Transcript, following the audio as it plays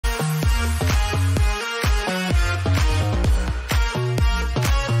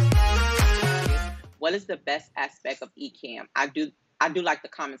what is the best aspect of eCam? I do like the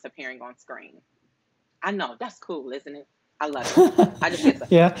comments appearing on screen. I know, that's cool, isn't it? I love it. I just get to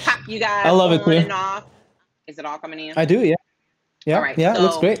Yeah, pop you I guys love it on too. and off. Is it all coming in? I do. Yeah, All yeah, right, yeah. It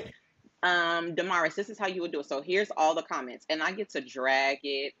looks so great. Damaris, this is how you would do it. So here's all the comments, and I get to drag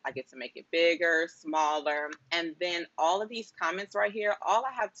it, I get to make it bigger, smaller, and then all of these comments right here, all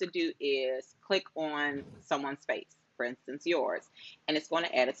I have to do is click on someone's face, for instance, yours, and it's going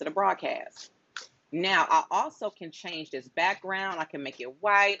to add it to the broadcast. Now, I also can change this background. I can make it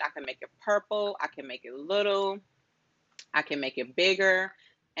white, I can make it purple, I can make it little, I can make it bigger,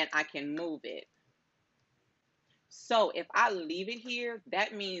 and I can move it. So if I leave it here,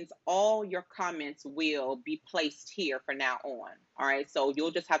 that means all your comments will be placed here from now on. All right. So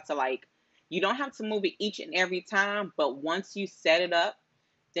you'll just have to you don't have to move it each and every time, but once you set it up,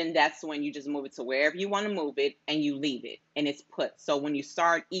 then that's when you just move it to wherever you want to move it and you leave it and it's put. So when you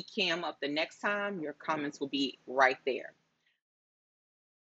start eCam up the next time, your comments will be right there.